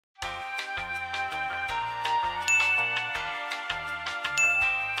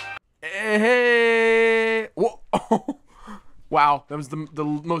Hey! Whoa. Wow, that was the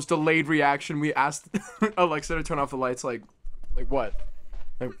most delayed reaction. We asked Alexa to turn off the lights like what?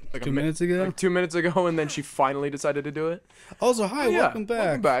 Like 2 minutes ago? Like 2 minutes ago, and then she finally decided to do it. Also, hi, welcome back.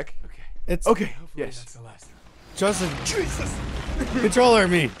 Welcome back. Okay. It's okay. Yes. Justin. Jesus. Controller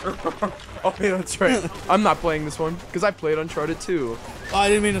me. Oh yeah, that's right. I'm not playing this one because I played Uncharted 2. Oh, I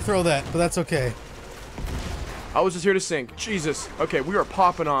didn't mean to throw that, but that's okay. I was just here to sink. Jesus. Okay, we are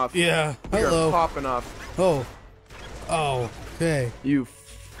popping off. Yeah. We Hello. are popping off. Oh. Oh. Okay. You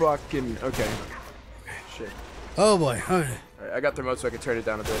fucking okay. Shit. Oh boy. Okay. All right, I got the remote so I can turn it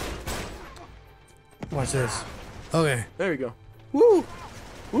down a bit. Watch this. Okay. There we go. Woo.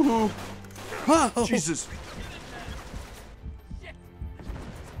 Woohoo. Oh. Jesus.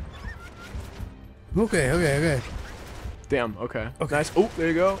 Okay. Okay. Okay. Damn. Okay. Okay. Nice. Oh, there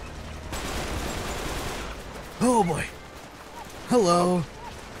you go. Oh boy. Hello.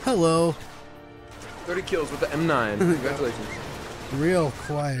 Hello. 30 kills with the M9. Congratulations. Real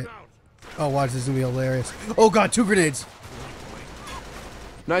quiet. Oh, watch, this is gonna be hilarious. Oh god, 2 grenades.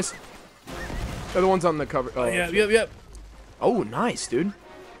 Nice. They're the ones on the cover. Oh, Yep. Oh, nice, dude.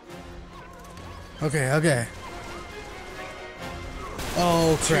 Okay, okay.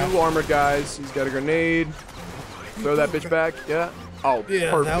 Oh crap. 2 armored guys. He's got a grenade. Throw that bitch back. Yeah. Oh,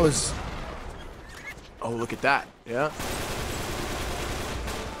 Yeah, perfect. that was. Oh, look at that. Yeah.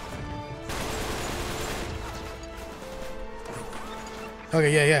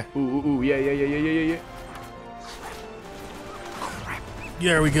 Okay, yeah. Ooh, yeah.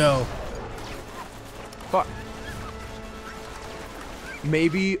 There we go. Fuck.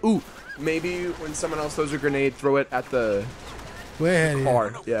 Maybe when someone else throws a grenade, throw it at the Way ahead of you.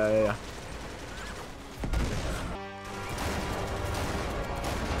 car. Yeah.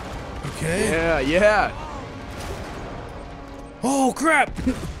 Okay. Yeah. Oh crap!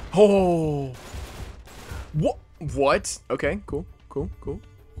 Oh. What? Okay, cool.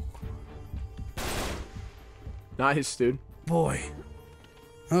 Nice, dude. Boy.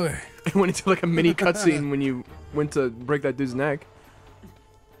 Okay. It went into like a mini cutscene when you went to break that dude's neck.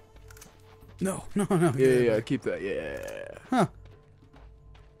 No. Yeah, keep that. Yeah. Huh.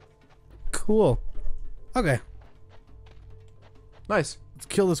 Cool. Okay. Nice. Let's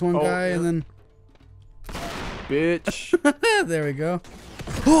kill this one guy and then. Bitch. There we go.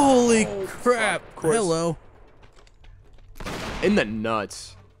 Holy crap! Of course. Hello. In the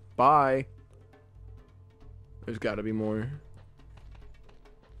nuts. Bye. There's gotta be more.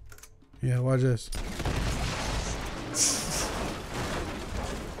 Yeah, watch this.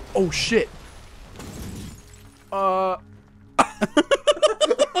 Oh shit.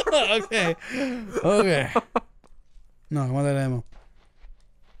 Okay. Okay. No, I want that ammo.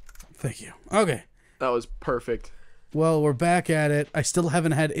 Thank you. Okay. That was perfect. Well, we're back at it. I still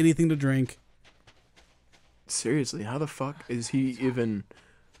haven't had anything to drink. Seriously, how the fuck is he even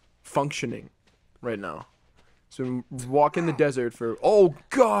functioning right now? So walk in the desert for oh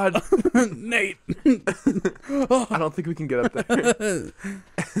god. Nate. I don't think we can get up there.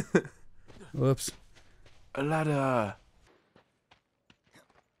 Whoops. A lot of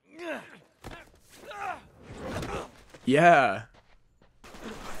yeah.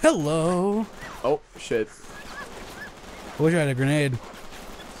 Hello. Oh shit. I wish I had a grenade.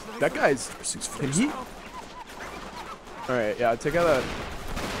 That guy's can he? All right, yeah. Take out that.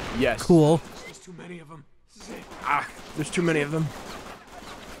 Yes. Cool. There's too many of them. There's too many of them.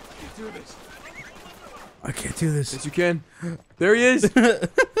 Can't do this. I can't do this. Yes, you can. There he is.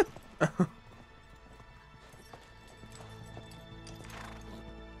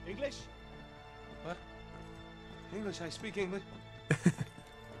 English? What? English, I speak English.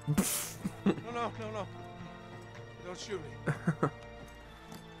 No. Don't shoot me.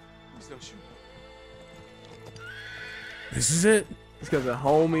 Please don't shoot me. This is it. This guy's a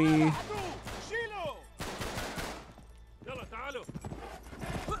homie.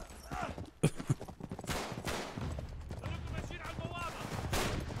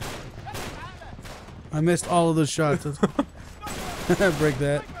 I missed all of those shots. Break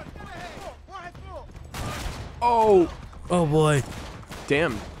that. Oh. Oh boy.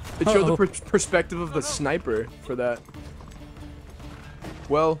 Damn. It showed the perspective of the sniper for that.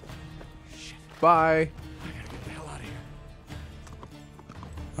 Well, bye. I gotta get the hell out of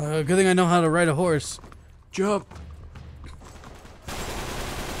here. Good thing I know how to ride a horse. Jump.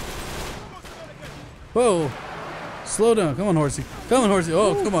 Whoa. Slow down. Come on, horsey. Come on, horsey.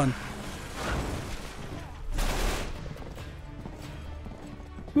 Oh, come on.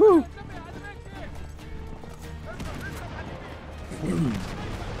 Woo.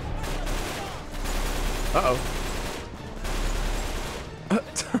 Uh-oh.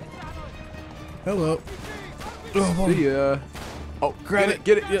 Hello. Oh, boy. See ya. Oh, Grab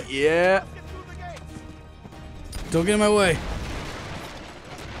get it, get it. Yeah. Don't get in my way.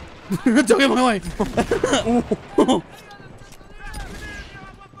 Don't get in my way.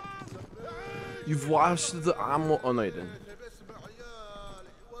 You've washed the ammo. Oh no, you didn't.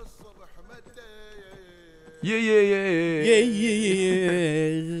 Yeah, yeah, yeah,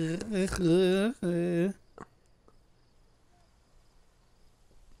 Yeah.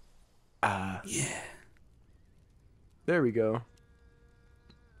 Yeah. There we go.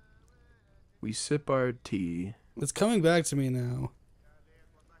 We sip our tea. It's coming back to me now.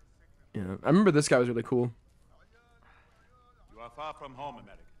 Yeah, I remember this guy was really cool. You are far from home,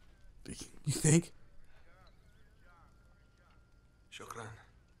 American. You think? Shukran.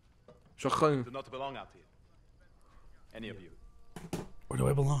 Shukran. Do not belong out here. Any of you. Where do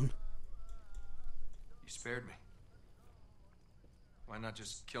I belong? You spared me. Why not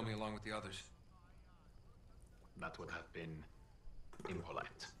just kill me along with the others? That would have been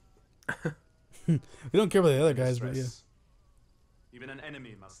impolite. We don't care about the other guys, but yeah. Stress. Even an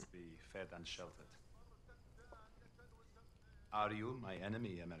enemy must be fed and sheltered. Are you my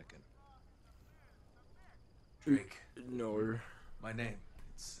enemy, American? Drake. No. My name.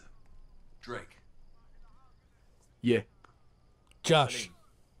 It's Drake. Yeah. Josh.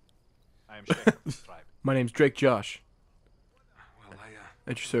 I am Sheikh of this tribe. My name's Drake Josh. Well,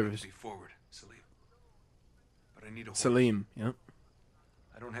 At your service. be forward, Salim. But I need a horse. Salim. Yep.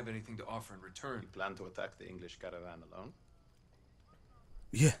 I don't have anything to offer in return. You plan to attack the English caravan alone?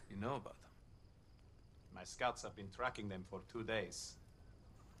 Yeah. You know about them. My scouts have been tracking them for 2 days.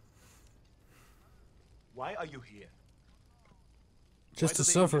 Why are you here? Just Why to do the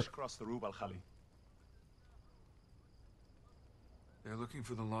suffer. English cross the Rub al-Khali? They're looking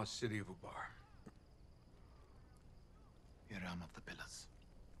for the lost city of Ubar. Iram of the Pillars.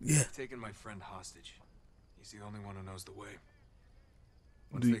 Yeah. They've taken my friend hostage. He's the only one who knows the way.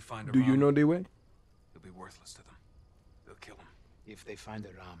 Once Do, they find do you Iram, know the way? he'll be worthless to them. They'll kill him. If they find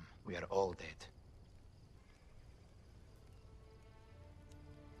Iram, we are all dead.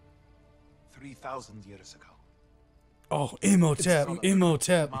 3,000 years ago. Oh, Imhotep.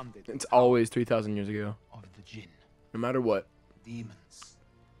 Imhotep. Commanded It's always 3,000 years ago. of the Jinn. No matter what. Demons.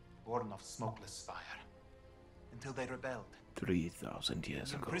 Born of smokeless fire. Until they rebelled. 3,000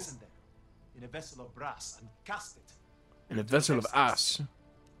 years We ago. imprisoned them in a vessel of brass and cast it. In a vessel of ass.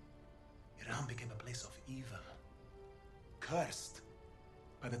 Iran became a place of evil. Cursed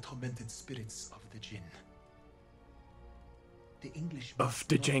by the tormented spirits of the Jinn. The English Of must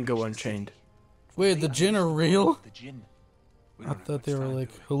the not Django reach Unchained. city. Wait, They the are Jinn are the real? The Jinn. We I don't have thought they much were time, like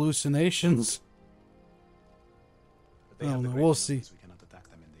do we? hallucinations. But they I have don't the know, great we'll numbers, see. We cannot attack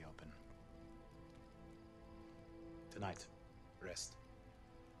them in the open. Tonight, rest.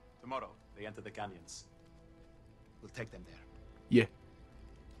 Tomorrow, they enter the canyons. We'll take them there. Yeah.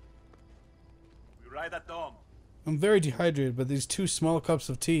 We ride at dawn. I'm very dehydrated, but these 2 small cups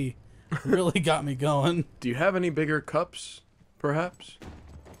of tea really got me going. Do you have any bigger cups, perhaps?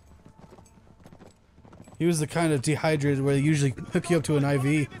 He was the kind of dehydrated where they usually hook you up to an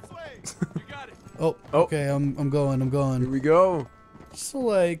IV. Oh, okay, I'm going. Here we go. So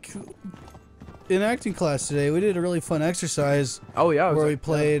like, in acting class today, we did a really fun exercise Oh yeah. where we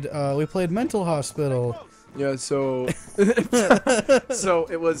played mental hospital. Yeah. So. So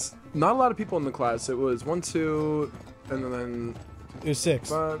it was not a lot of people in the class. It was 1, 2, and then It was 6.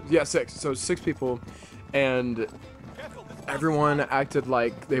 5. Yeah, 6. So 6 people, and everyone acted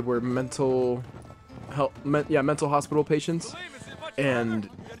like they were mental hospital patients, and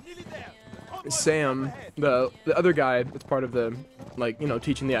Sam, the other guy that's part of the, like, you know,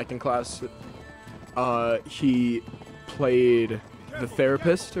 teaching the acting class, he played the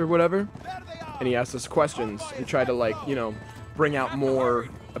therapist or whatever, and he asked us questions and tried to, like, you know, bring out more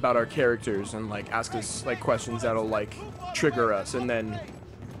about our characters and, like, ask us, like, questions that'll, like, trigger us. And then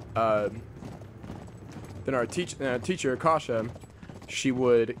our teacher, Kasha, she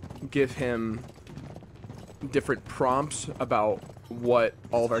would give him different prompts about what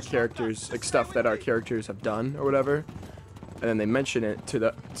all of our characters, like, stuff that our characters have done or whatever, and then they mention it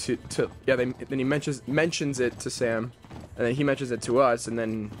then he mentions it to Sam, and then he mentions it to us, and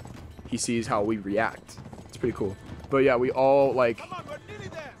then he sees how we react. It's pretty cool. But yeah, we all, like,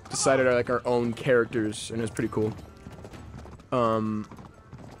 decided our own characters, and it was pretty cool. Do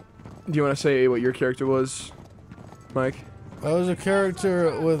you want to say what your character was, Mike? I was a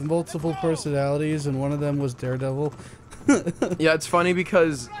character with multiple personalities, and one of them was Daredevil. Yeah, it's funny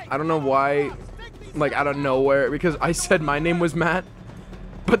because I don't know why, like, out of nowhere, because I said my name was Matt,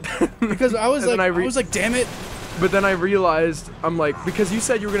 but then, Because I was and like, then I was like, damn it. but then I realized, I'm like, because you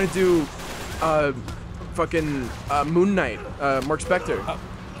said you were gonna do fucking Moon Knight, Mark Spector.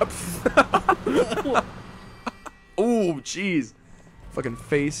 Oh, jeez. Fucking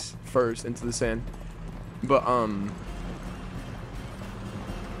face first into the sand. But, oh.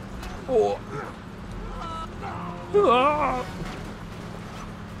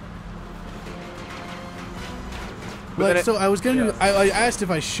 But so I was gonna. I asked if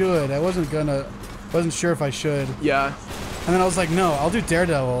I should. I wasn't sure if I should. Yeah. And then I was like, no, I'll do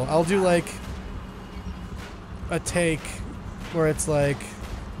Daredevil. I'll do like a take where it's like,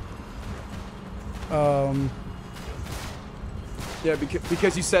 Yeah,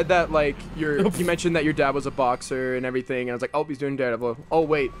 because you said that, like, you mentioned that your dad was a boxer and everything, and I was like, oh, he's doing Daredevil. Oh,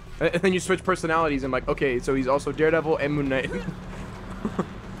 wait. And then you switch personalities, and I'm like, okay, so he's also Daredevil and Moon Knight.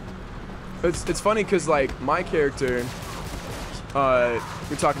 It's funny, because, like, my character,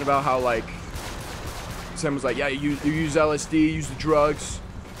 we're talking about how, like, Sam was like, yeah, you use LSD, use the drugs.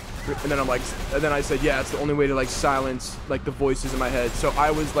 And then I'm like, and then I said, yeah, it's the only way to, like, silence, like, the voices in my head. So I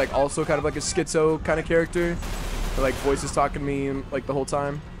was, like, also kind of like a schizo kind of character. Like, voices talking to me, like, the whole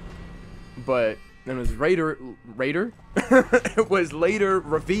time. But then it was Raider? It was later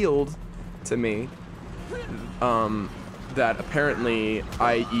revealed to me that apparently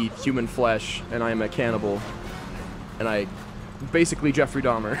I eat human flesh and I am a cannibal. And I basically Jeffrey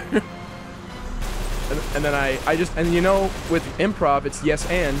Dahmer. and then I just, and you know, with improv, it's yes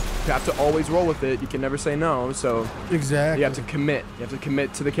and. You have to always roll with it. You can never say no, so. exactly. You have to commit. You have to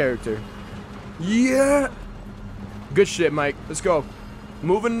commit to the character. Yeah! Good shit, Mike. Let's go.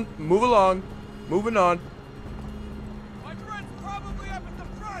 Move along. Moving on. My friend's probably up at the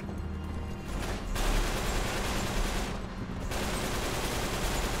front.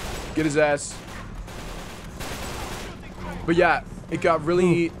 Get his ass. But yeah, it got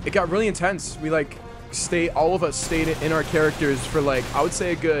really intense. We like all of us stayed in our characters for like, I would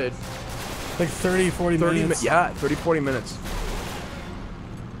say a good like 30-40 minutes. Yeah, 30-40 minutes.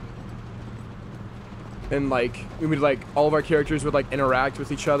 And like we would like all of our characters would like interact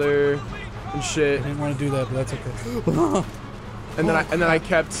with each other and shit. I didn't want to do that, but that's okay. And then I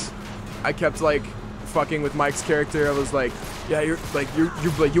kept like fucking with Mike's character. I was like, yeah, you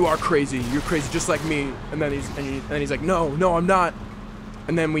are crazy. You're crazy just like me. And then he's like, no, I'm not.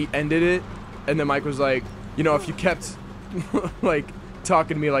 And then we ended it. And then Mike was like, you know, if you kept like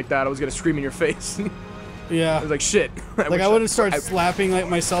talking to me like that, I was gonna scream in your face. Yeah. I was like, shit. I would have started slapping like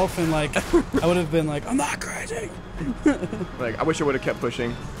myself and like I would have been like, I'm not crazy. Like, I wish I would have kept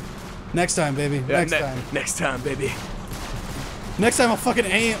pushing. Next time, baby. Yeah, Next time. Next time, baby. Next time I'll fucking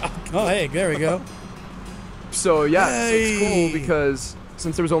aim. Oh, hey, there we go. So yeah, Hey. it's cool because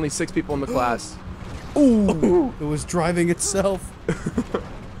since there was only 6 people in the class. Ooh. It was driving itself.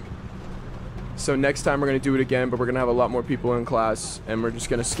 So next time we're gonna do it again, but we're gonna have a lot more people in class, and we're just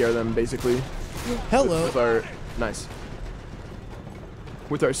gonna scare them basically. Hello. With our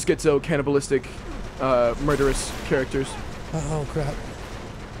with our schizo cannibalistic murderous characters. Oh crap.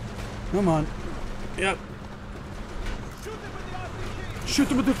 Come on. Yep. Shoot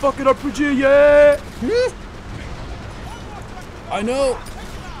them with the fucking RPG, yeah! I know.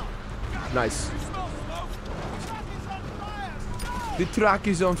 Nice. The truck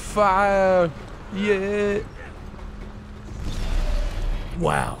is on fire. Yeah.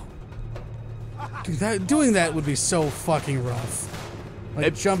 Wow. Dude, doing that would be so fucking rough.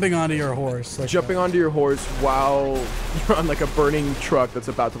 Like jumping onto your horse. Like Jumping onto your horse while you're on like a burning truck that's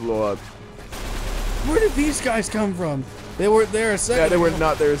about to blow up. Where did these guys come from? They weren't there a second Yeah, they were ago.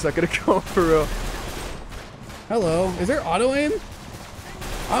 not there a second ago, for real. Hello. Is there auto aim?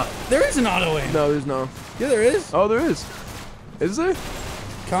 There is an auto aim. No, there's no. Yeah, there is. Oh, there is. Is there?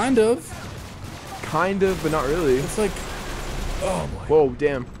 Kind of. Kind of, but not really. It's like, oh boy. Whoa,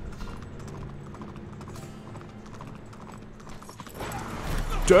 damn.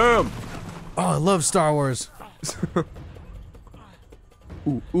 Damn! Oh, I love Star Wars.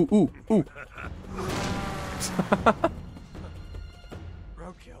 Ooh, ooh, ooh, ooh.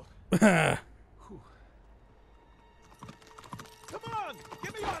 Roadkill. Nice. Come on,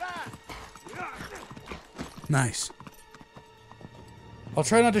 give me your eye. I'll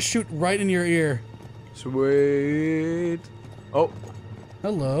try not to shoot right in your ear. Sweet. Oh,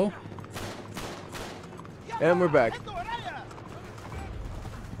 Hello. and we're back.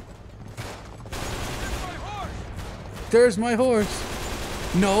 There's my horse.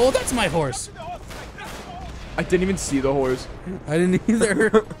 No, that's my horse. I didn't even see the horse. I didn't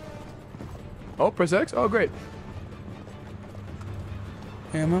either. Oh, press X? Oh, great.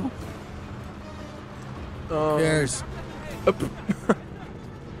 Ammo. There's.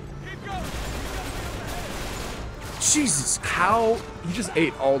 Jesus. How? You just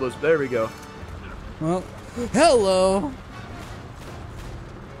ate all those. There we go. Well, hello.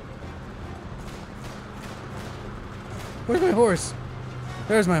 Where's my horse?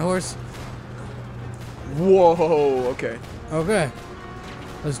 There's my horse. Whoa. Okay. Okay.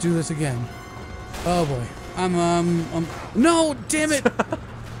 Let's do this again. Oh boy. No, damn it.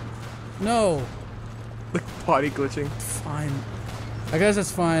 No. Like potty glitching. Fine. I guess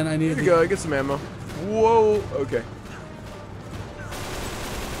that's fine. I need Here we go. I get some ammo. Whoa. Okay.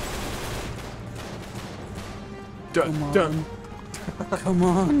 Dun, Come on. dun. Come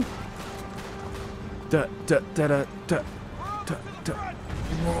on. Da, da, da, da, da, da, da.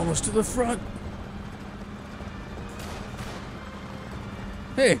 We're almost to the front.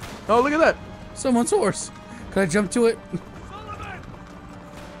 Hey, Oh, look at that. someone's horse. Can I jump to it?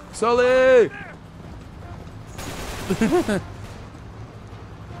 Sully!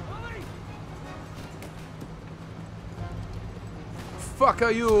 Fuck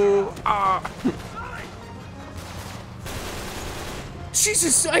are you? Ah.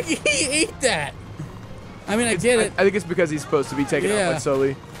 Jesus, he ate that. I mean, I get it. I think it's because he's supposed to be taken out by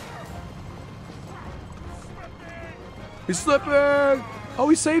Sully. He's slipping! Oh,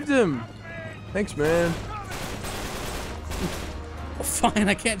 we saved him! Thanks, man. Oh, fine,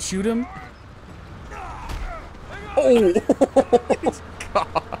 I can't shoot him. Oh!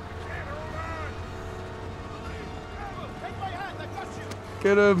 God.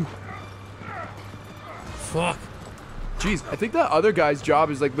 Get him! Fuck. Jeez, I think that other guy's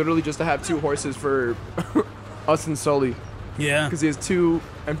job is like literally just to have 2 horses for us and Sully. Yeah. Because he has 2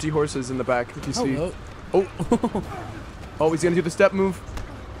 empty horses in the back, if you see. Oh, Oh! Oh, he's gonna do the step move.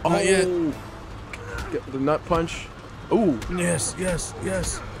 Not yet. Get the nut punch. Oh! yes, yes,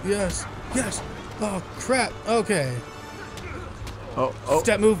 yes, yes, yes. Oh, crap. Okay. Oh, oh.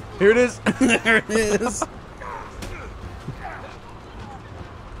 Step move. Here it is! There it is.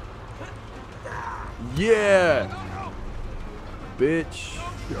 Yeah! Bitch.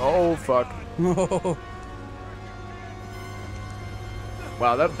 Oh, fuck. Oh.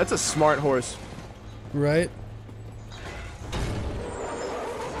 Wow, that's a smart horse. Right?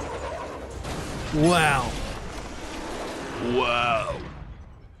 Wow. Wow.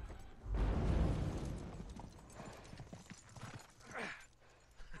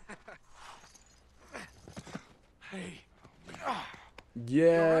 Hey.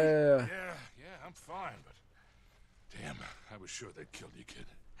 Yeah. Yeah, I'm fine, but damn, I was sure they'd killed you, kid.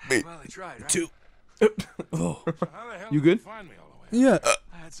 Well, they tried, right? 2. Oh. How the hell You did good? find me all the way? Yeah.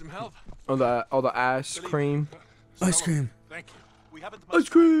 I had some help. All the ice cream. Ice cream. Thank you. We haven't Ice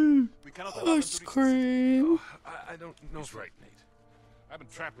cream! We cannot allow them Ice to reach cream. I don't know. He's right, Nate. I've been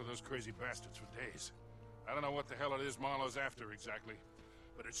trapped with those crazy bastards for days. I don't know what the hell it is Marlowe's after exactly,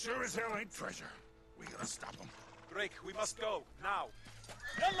 but it sure as hell ain't treasure. We gotta stop them. Drake, we must go now.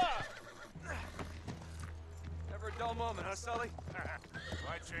 Never a dull moment, huh, Sully?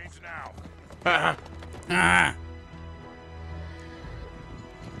 Why change now? Ah.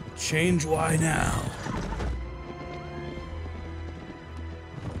 Change why now?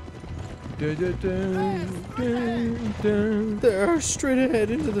 Dun, dun, dun, dun, dun. They're straight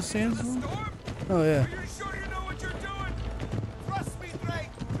ahead into the sandstorm. Oh yeah. Are you sure you know what you're doing? Trust me, Drake.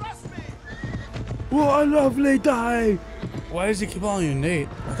 Trust me. What a lovely day! Why does he keep calling you Nate?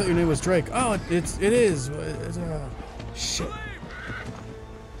 I thought your name was Drake. Oh, it is. It's, shit.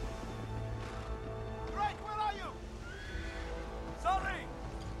 Drake, where are you? Sully!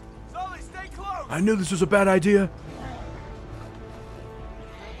 Sully, stay close! I knew this was a bad idea.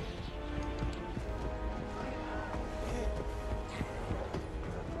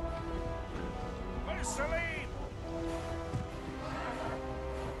 Where's Celine?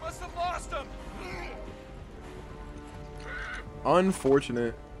 Must have lost him!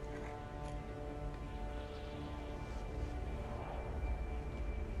 Unfortunate.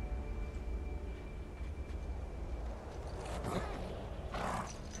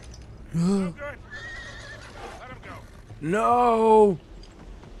 Oh, good. Let him go. No!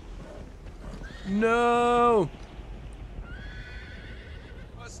 No!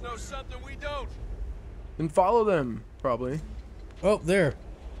 Must know something we don't. And follow them, probably. Oh, there.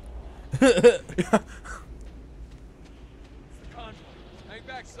 Convoy. Hang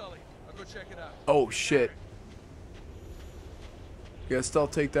back, Sully. I'll go check it out. Oh shit. You gotta still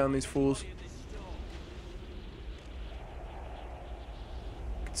take down these fools.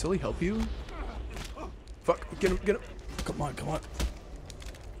 Can Sully help you? Fuck, get him, get him. Come on, come on.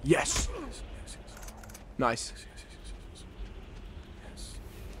 Yes! Nice.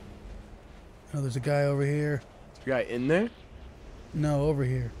 Oh, there's a guy over here. Guy in there? No, over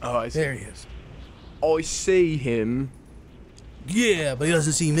here. Oh, I see. There he is. I see him. Yeah, but he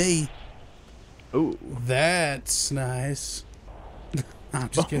doesn't see me. Ooh. That's nice. I'm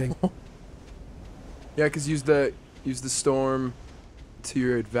just kidding. Yeah, cause use the storm to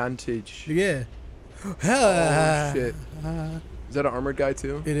your advantage. Yeah. Oh shit. Is that an armored guy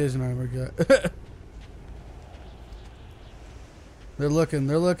too? It is an armored guy. They're looking.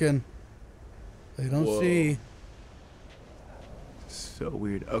 They're looking. They don't Whoa. see. So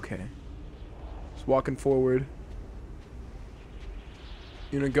weird. Okay. Just walking forward.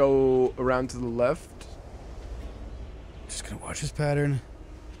 You gonna go around to the left? Just gonna watch his pattern.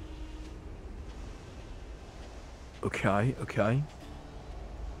 Okay, okay.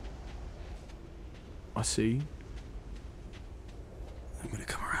 I see. I'm gonna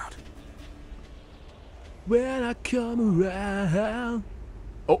come around. When I come around.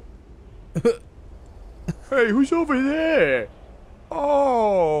 Oh. Hey, who's over there?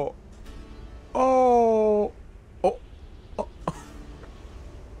 Oh. Oh. Oh. Oh.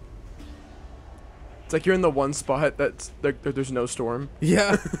 It's like you're in the one spot that's there's no storm.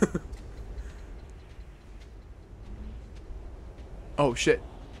 Yeah. Oh shit.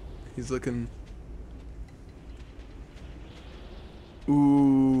 He's looking.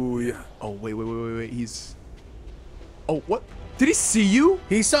 Ooh, yeah. Oh wait. He's. Oh, what? Did he see you?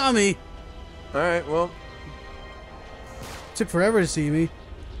 He saw me. All right. Well. Took forever to see me.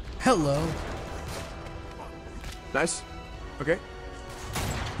 Hello. Nice. Okay.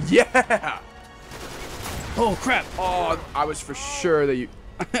 Yeah. Oh crap. Oh, I was for sure that you.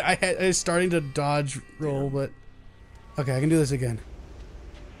 I was starting to dodge roll, but okay, I can do this again.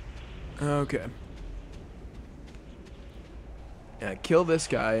 Okay. Yeah, kill this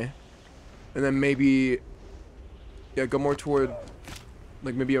guy, and then maybe. Yeah, go more toward,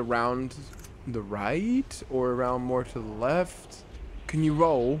 like maybe around the right or around more to the left. Can you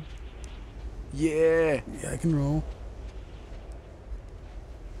roll? Yeah. Yeah, I can roll.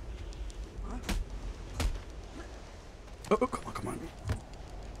 Oh, Come on.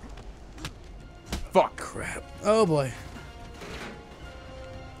 fuck. Crap. Oh boy.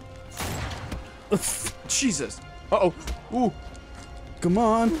 Jesus. Uh-oh. Ooh. Come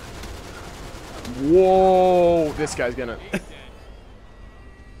on. Whoa. This guy's gonna...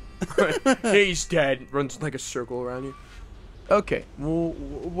 He's dead. Runs like a circle around you. Okay. Well,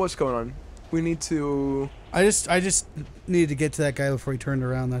 what's going on? We need to... I just needed to get to that guy before he turned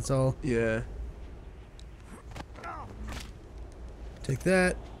around, that's all. Yeah. Take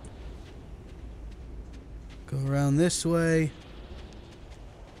that. Go around this way.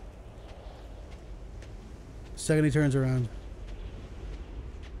 Second he turns around.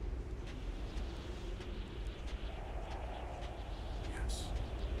 Yes.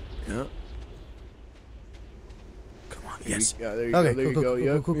 Yeah. Come on. Yes. Yeah, there you Okay, go. There you cool, go. cool,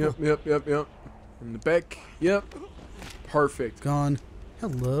 Yep, cool, yep. In the back. Yep. Perfect. Gone.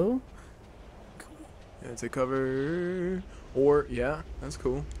 Hello. Yeah, take cover. Or, yeah, that's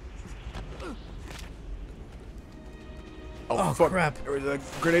cool. Oh, fuck. crap. There was a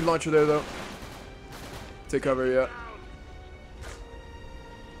grenade launcher there, though. Take cover, yeah.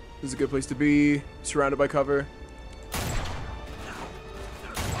 This is a good place to be. Surrounded by cover.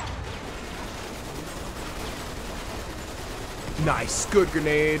 Nice. Good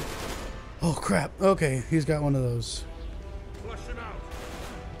grenade. Oh crap. Okay, he's got one of those. Flush him out.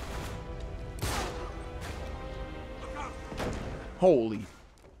 Holy.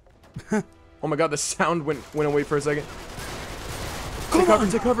 Oh my god, the sound went away for a second. Come on.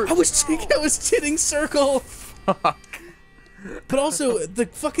 Take cover. I was hitting circle. Fuck. But also,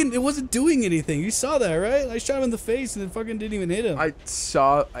 it wasn't doing anything. You saw that, right? I shot him in the face and it fucking didn't even hit him.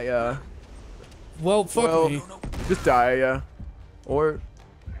 Well, fuck me. Just die, yeah. Or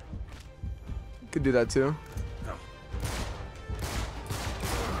could do that too.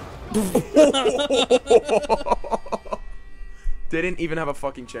 Didn't even have a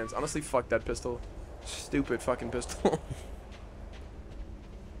fucking chance. Honestly, fuck that pistol. Stupid fucking pistol.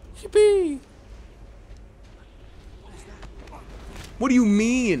 Yippee! What do you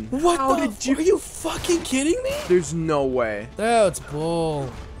mean? What How the? did you? Are you fucking kidding me? There's no way. That's bull.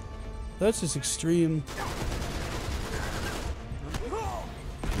 That's just extreme.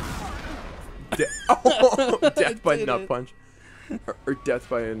 Death by did nut it. punch, or death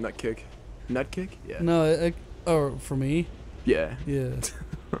by a nut kick. Nut kick? Yeah. No, or for me. Yeah. Yeah.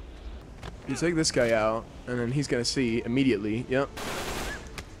 You take this guy out, and then he's gonna see immediately. Yep.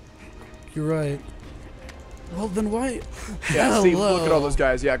 You're right. Well, then why? Yeah. See, Hello. look at all those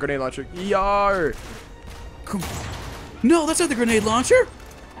guys. Yeah, grenade launcher. Yar. Come on. No, that's not the grenade launcher.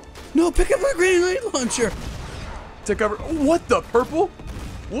 No, pick up a grenade launcher. Take cover. What the purple?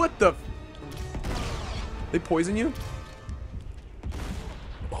 What the? They poison you?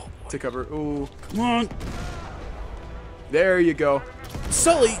 Oh boy. Take cover. Ooh. Come on. There you go.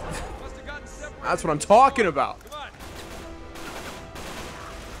 Sully. Must have gotten separated. That's what I'm talking about. Come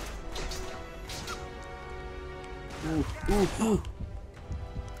on. Ooh.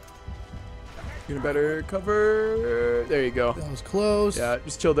 Get a better cover. There you go. That was close. Yeah,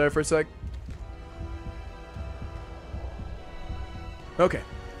 just chill there for a sec. Okay.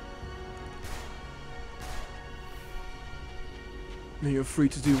 Now you're free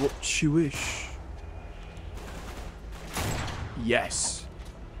to do what you wish. Yes.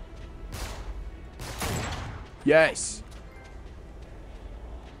 Yes.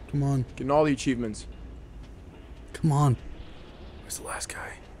 Come on. Getting all the achievements. Come on. Where's the last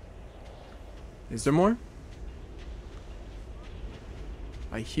guy? Is there more?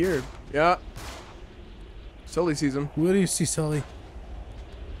 I hear. Yeah. Sully sees him. Where do you see Sully?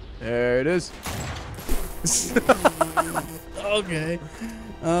 There it is. Okay.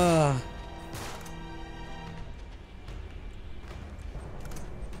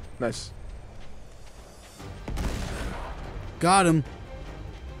 Nice. Got him.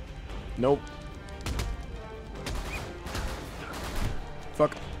 Nope.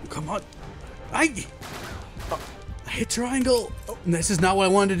 Fuck. Come on. I hit triangle. Oh, this is not what I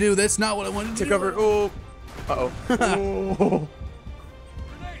wanted to do. That's not what I wanted to Take do. cover. Oh. Uh-oh. Oh.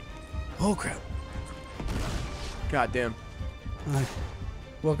 Oh, crap. God damn. Hi.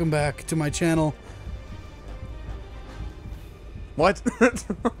 Welcome back to my channel. What?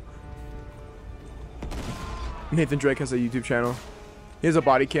 Nathan Drake has a YouTube channel. He has a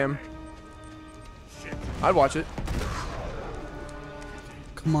body cam. I'd watch it.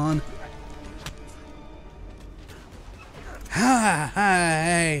 Come on. Ha!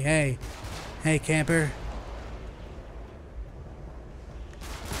 Hey, camper.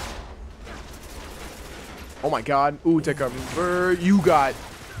 Oh my god. Ooh, take cover. You got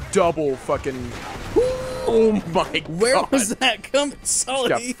double fucking. Oh my god. Where was that coming, Sully?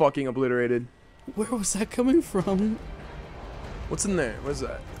 Got fucking obliterated. Where was that coming from? What's in there? What is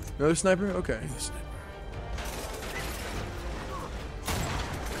that? Another sniper? Okay.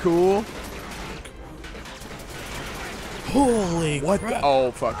 Cool. Holy What? crap.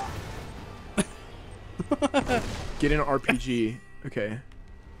 Oh, fuck. Get an RPG. Okay.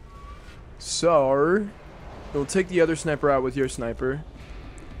 So, we'll take the other sniper out with your sniper.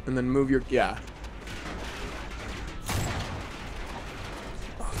 And then move your... Yeah.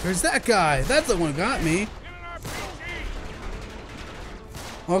 There's that guy. That's the one who got me.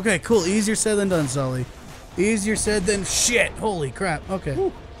 Okay, cool. Easier said than done, Sully. Easier said than shit. Holy crap. Okay.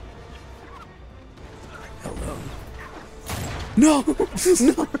 Woo. Hello. No!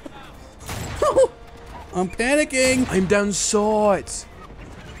 No! No! I'm panicking. I'm down sights.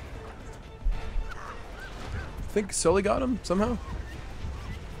 I think Sully got him somehow.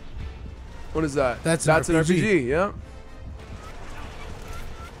 What is that? That's an an RPG. Yeah.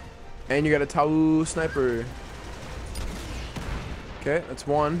 And you got a Tau sniper. Okay, that's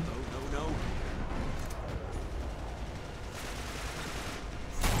one.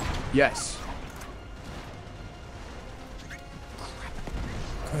 Yes.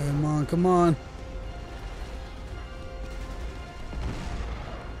 Come on, come on.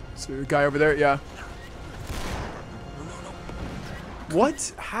 Is there a guy over there? Yeah.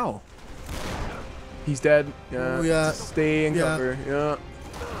 What? How? He's dead. Yeah. Oh, yeah. Stay in Yeah. cover. Yeah.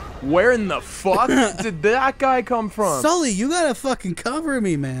 Where in the fuck did that guy come from? Sully, you gotta fucking cover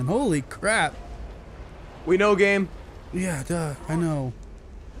me, man. Holy crap. We know game. Yeah, duh. I know.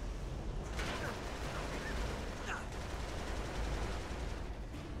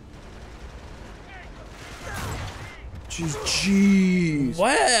 Jeez.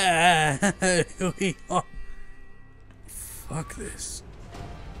 Where we are. Fuck this.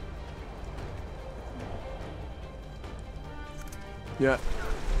 Yeah.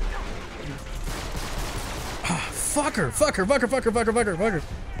 Fucker, fucker, fucker, fucker, fucker, fucker, fucker.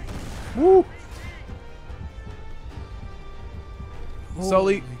 Woo.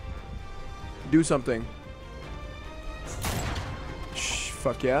 Sully, do something. Shh,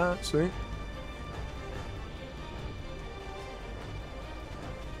 fuck yeah, sweet.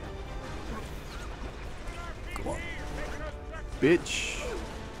 Come on. Bitch.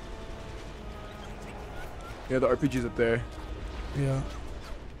 Yeah, the RPG's up there. Yeah.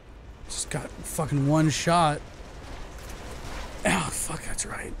 Just got fucking one shot. Oh, fuck, that's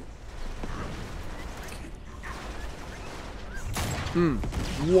right.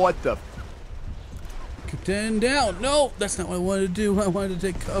 What the? Keep 10 down. No, that's not what I wanted to do. I wanted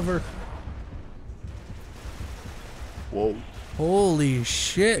to take cover. Whoa. Holy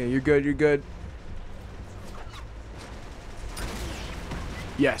shit. Okay, you're good, you're good.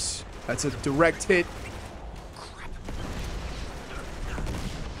 Yes, that's a direct hit.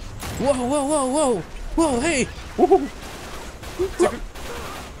 Whoa, whoa, whoa, whoa. Whoa, hey. Whoa.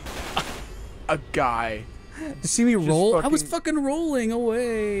 A guy. You see me roll? I was fucking- fucking rolling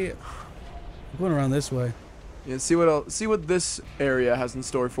away. I'm going around this way. Yeah, see what this area has in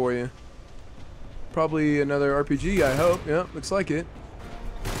store for you. Probably another RPG, I hope. Yeah, looks like it.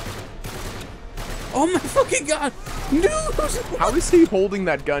 Oh my fucking god! Dude! How is he holding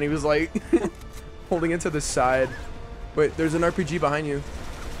that gun? He was like holding it to the side. Wait, there's an RPG behind you.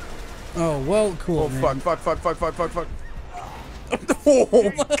 Oh, well, cool. Oh, man. fuck.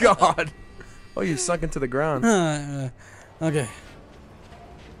 Oh, God. Oh, you sunk into the ground. Okay.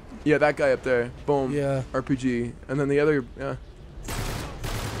 Yeah, that guy up there. Boom. Yeah. RPG. And then the other, yeah.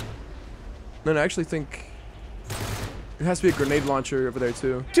 Then I actually think it has to be a grenade launcher over there,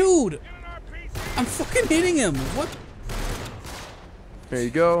 too. Dude! I'm fucking hitting him! What? There you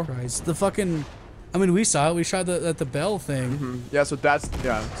go. Christ. The fucking... I mean, we saw it. We shot at the bell thing. Yeah, so that's,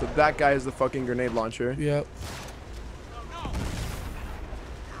 yeah. So that guy is the fucking grenade launcher. Yep.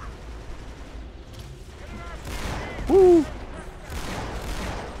 Woo!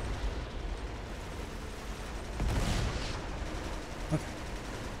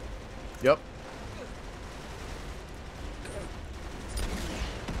 Yep.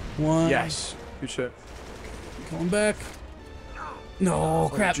 One. Yes. Good shit. Going back. No,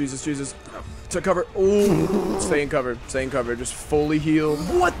 crap. Oh, Jesus. To cover. Oh, stay in cover. Just fully healed.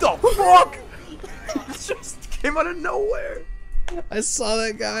 What the fuck? It just came out of nowhere. I saw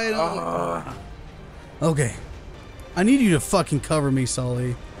that guy. And okay. I need you to fucking cover me,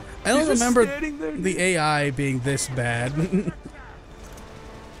 Sully. I don't He's just remember standing there. the AI being this bad.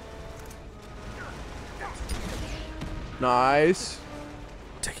 Nice.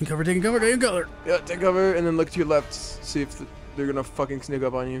 Taking cover. Yeah, take cover and then look to your left. See if they're gonna fucking sneak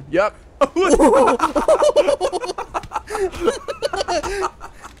up on you. Yep.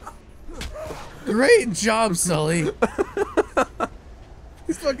 Great job, Sully.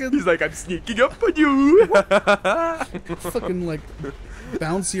 He's like, I'm sneaking up on you. Fucking like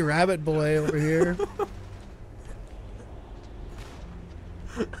bouncy rabbit boy over here.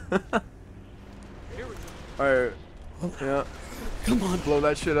 Alright. Yeah. Come on. Blow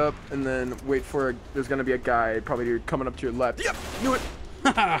that shit up and then wait for there's gonna be a guy probably coming up to your left. Yep. Knew it.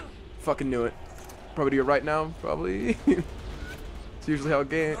 Fucking knew it. Probably to your right now. Probably. It's usually how it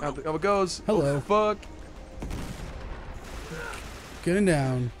goes. Hello. Oh, fuck. Getting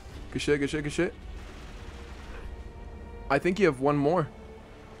down. Good shit. I think you have one more.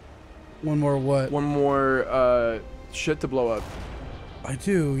 One more what? One more shit to blow up. I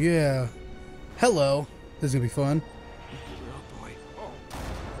do, yeah. Hello. This is gonna be fun. Oh boy.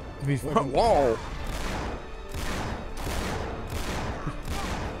 It'll be fucking- Whoa.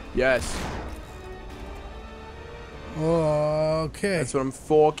 Yes. Okay. That's what I'm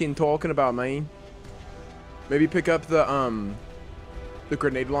fucking talking about, man. Maybe pick up the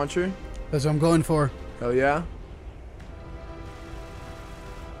grenade launcher. That's what I'm going for. Hell yeah.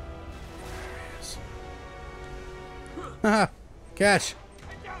 Haha. Catch.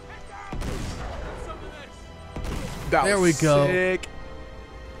 That There was we go. Sick.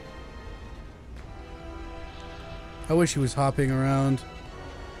 I wish he was hopping around.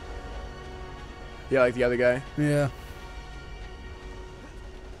 Yeah, like the other guy. Yeah.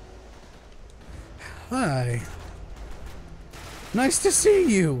 Hi. Nice to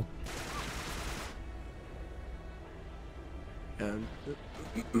see you. And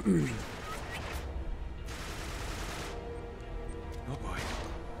Oh boy.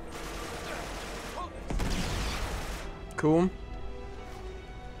 cool.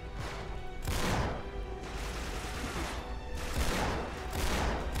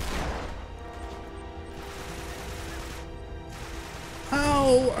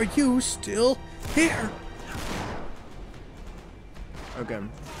 How are you still here? Okay.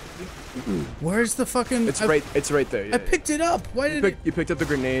 Where's the fucking... It's right there. Yeah, I picked it up. Why did it... you picked up the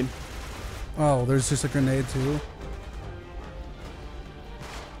grenade. Oh, there's just a grenade too.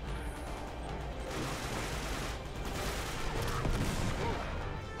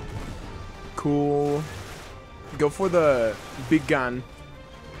 Cool. Go for the big gun.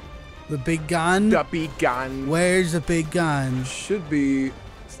 The big gun? The big gun. Where's the big gun? Should be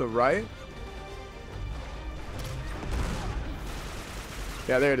to the right.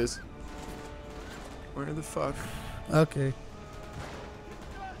 Yeah, there it is. Where the fuck? Okay.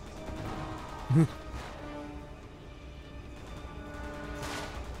 What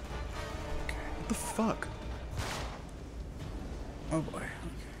the fuck? Oh boy.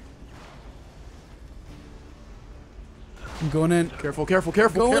 I'm going in. Careful, careful,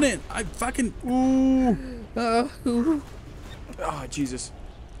 careful. Going careful. in. I fucking. Ooh. Ooh. Oh, Jesus.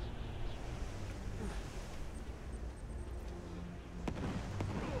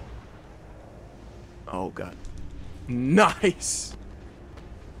 Oh, God. Nice.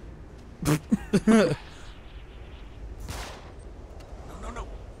 Okay.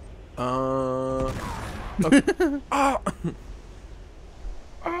 Ah.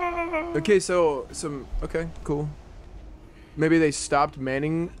 Okay, so okay, cool. Maybe they stopped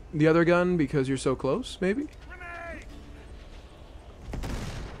manning the other gun because you're so close, maybe?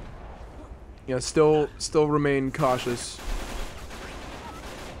 Yeah, still remain cautious.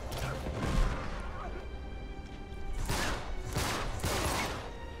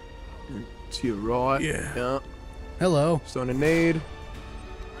 To your right. Yeah. Hello. Throwing a nade.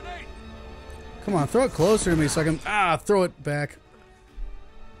 Come on, throw it closer to me so I can throw it back.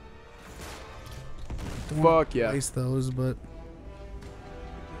 Don't Fuck yeah. waste those, but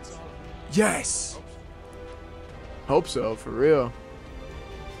Yes. Hope so, for real.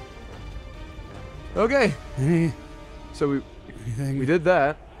 Okay. hey, So we anything? did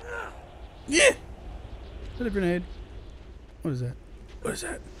that. Yeah. Hit a grenade. What is that? What is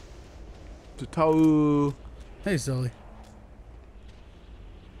that? Tatau. Hey, Sully.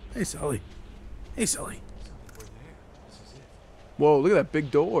 Hey, Sully. Hey, Sully. Whoa, look at that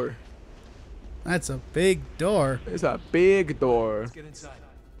big door. That's a big door. It's a big door. Get inside.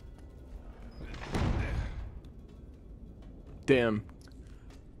 Damn.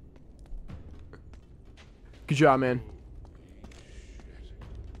 Good job, man.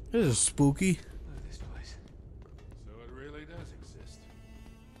 This is spooky. Look at this place. So it really does exist.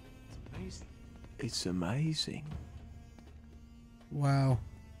 It's amazing. It's amazing. Wow.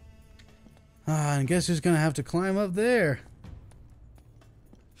 I guess who's gonna have to climb up there?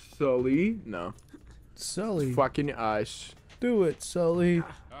 Sully? No. Sully. Fucking ice. Do it, Sully.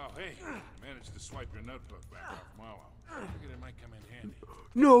 Oh, hey. Managed to swipe your notebook back off Marlowe. Figured it might come in handy.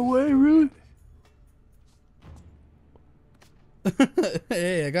 No way, really?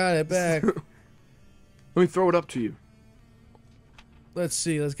 Hey, I got it back. Let me throw it up to you. Let's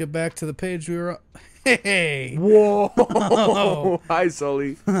see. Let's get back to the page we were on. Hey! Whoa! Hi,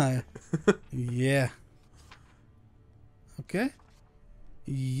 Sully. Yeah. Okay.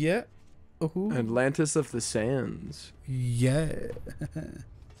 Yeah. Ooh. Atlantis of the Sands. Yeah.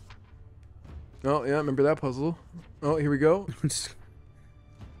 Oh, yeah, remember that puzzle. Oh, here we go.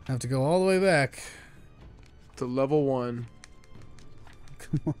 Have to go all the way back. To level 1.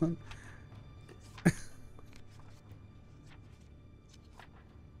 Come on.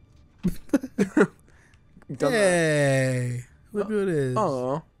 Done that. Hey! Look who it is.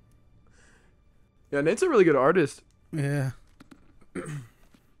 Aw. Yeah, Nate's a really good artist. Yeah.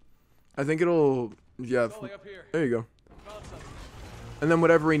 I think it'll... Yeah. Sully, up here. There you go. Found something. And then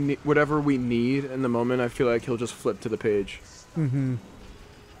whatever we need in the moment, I feel like he'll just flip to the page. Mm-hmm.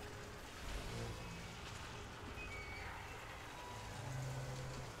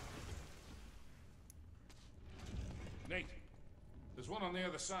 Nate, there's one on the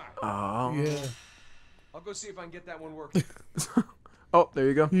other side. Oh. Yeah. I'll go see if I can get that one working. Oh, there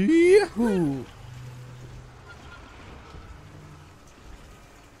you go. Yahoo!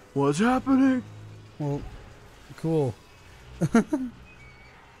 What's happening? Well, cool.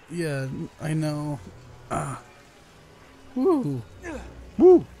 Yeah, I know. Woo!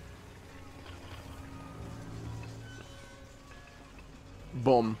 Woo!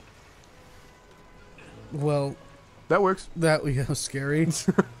 Boom. Well, That works. that was scary.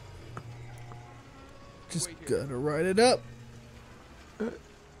 Just gotta write it up.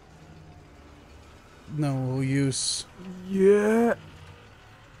 No use. Yeah.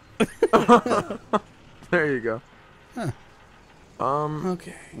 There you go. Huh.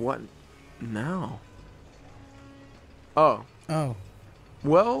 Okay. What now? Oh. Oh.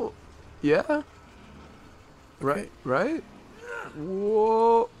 Well, yeah. Right. Okay. Right.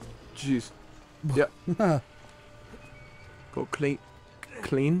 Whoa. Jeez. Yeah. Go clean.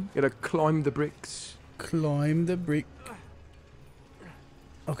 Clean. Gotta climb the bricks. Climb the brick.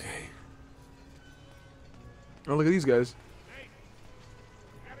 Okay. Oh, look at these guys.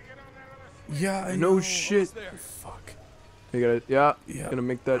 Yeah, I No know. shit. Fuck. You gotta. Yeah. Yeah. Gonna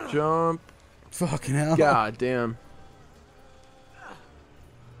make that jump. Fucking hell. God damn.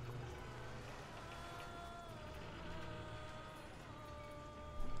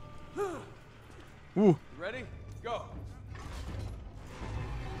 Ooh. You ready? Go.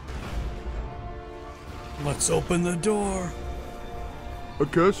 Let's open the door. I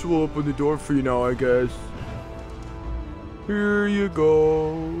guess we'll open the door for you now, I guess. Here you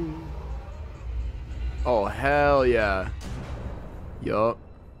go. Oh, hell yeah. Yup.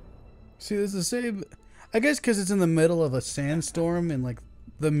 See, this is the same. I guess because it's in the middle of a sandstorm in like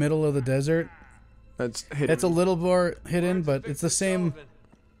the middle of the desert. That's hidden. It's a little more hidden, but it's the same.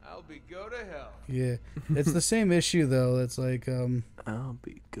 I'll be go to hell. Yeah, it's the same issue though. It's like, I'll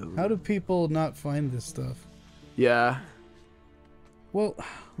be good. how do people not find this stuff? Yeah. Well,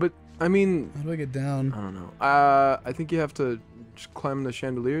 But I mean, how do I get down? I don't know. I think you have to just climb the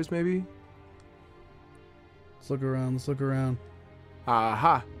chandeliers, maybe. Let's look around. Let's look around.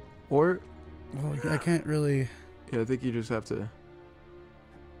 Aha. Or Well, I can't really. yeah, I think you just have to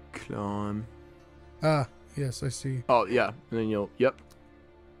climb. Ah, yes, I see. Oh yeah, and then you'll yep.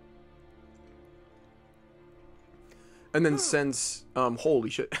 And then since holy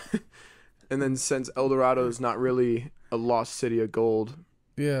shit. And then since El Dorado is not really a lost city of gold,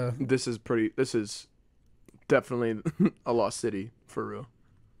 Yeah. this is definitely a lost city for real.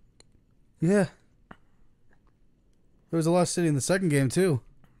 Yeah. There was a lost city in the second game too.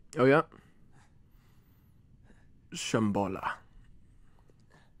 Oh yeah. Shambhala.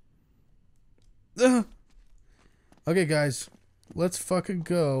 Ugh. Okay, guys, let's fucking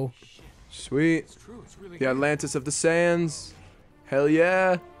go. Sweet. It's true. It's really The Atlantis of the Sands. Hell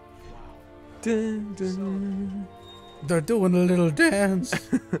yeah. Dun, dun. They're doing a little dance.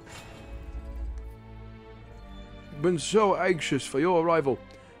 Been so anxious for your arrival.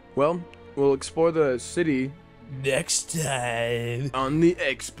 Well, we'll explore the city Next time. on the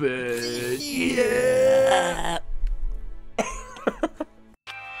Expert. Yeah.